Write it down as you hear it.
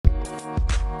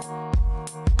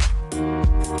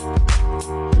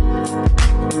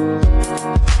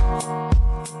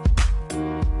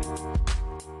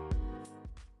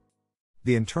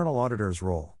The internal auditor's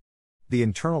role. The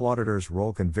internal auditor's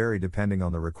role can vary depending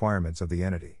on the requirements of the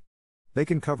entity. They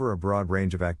can cover a broad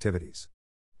range of activities.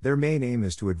 Their main aim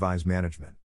is to advise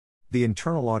management. The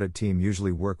internal audit team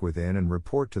usually work within and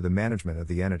report to the management of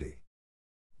the entity.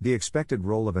 The expected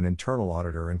role of an internal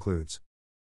auditor includes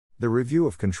the review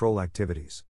of control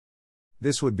activities.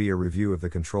 This would be a review of the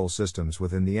control systems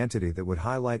within the entity that would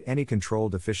highlight any control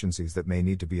deficiencies that may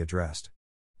need to be addressed.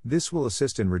 This will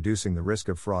assist in reducing the risk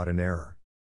of fraud and error.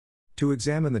 To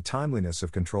examine the timeliness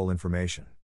of control information.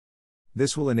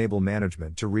 This will enable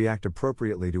management to react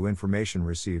appropriately to information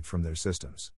received from their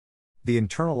systems. The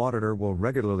internal auditor will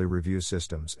regularly review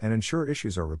systems and ensure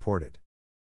issues are reported.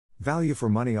 Value for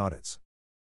money audits.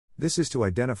 This is to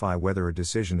identify whether a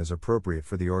decision is appropriate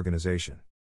for the organization.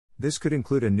 This could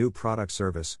include a new product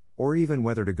service, or even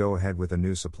whether to go ahead with a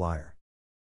new supplier.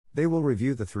 They will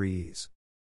review the 3 E's.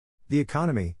 The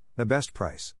economy, the best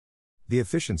price. The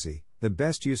efficiency, the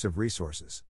best use of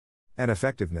resources. And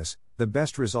effectiveness, the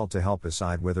best result to help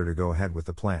decide whether to go ahead with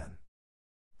the plan.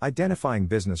 Identifying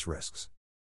business risks.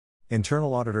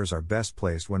 Internal auditors are best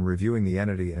placed when reviewing the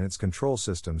entity and its control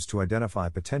systems to identify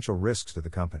potential risks to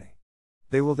the company.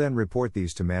 They will then report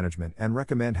these to management and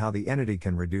recommend how the entity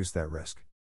can reduce that risk.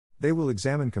 They will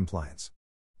examine compliance.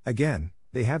 Again,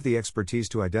 they have the expertise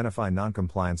to identify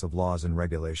non-compliance of laws and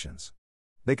regulations.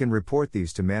 They can report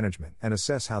these to management and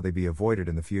assess how they be avoided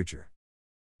in the future.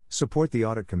 Support the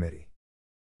Audit Committee.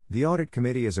 The Audit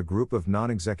Committee is a group of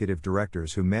non-executive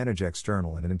directors who manage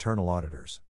external and internal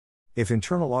auditors. If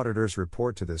internal auditors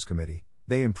report to this committee,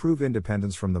 they improve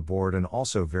independence from the board and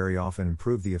also very often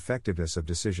improve the effectiveness of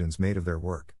decisions made of their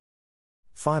work.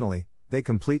 Finally, they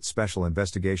complete special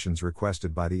investigations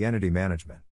requested by the entity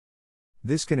management.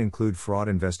 This can include fraud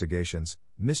investigations,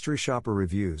 mystery shopper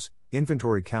reviews,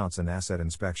 inventory counts and asset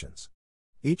inspections.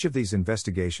 Each of these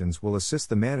investigations will assist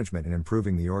the management in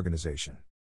improving the organization.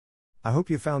 I hope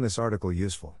you found this article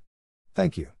useful.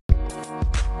 Thank you.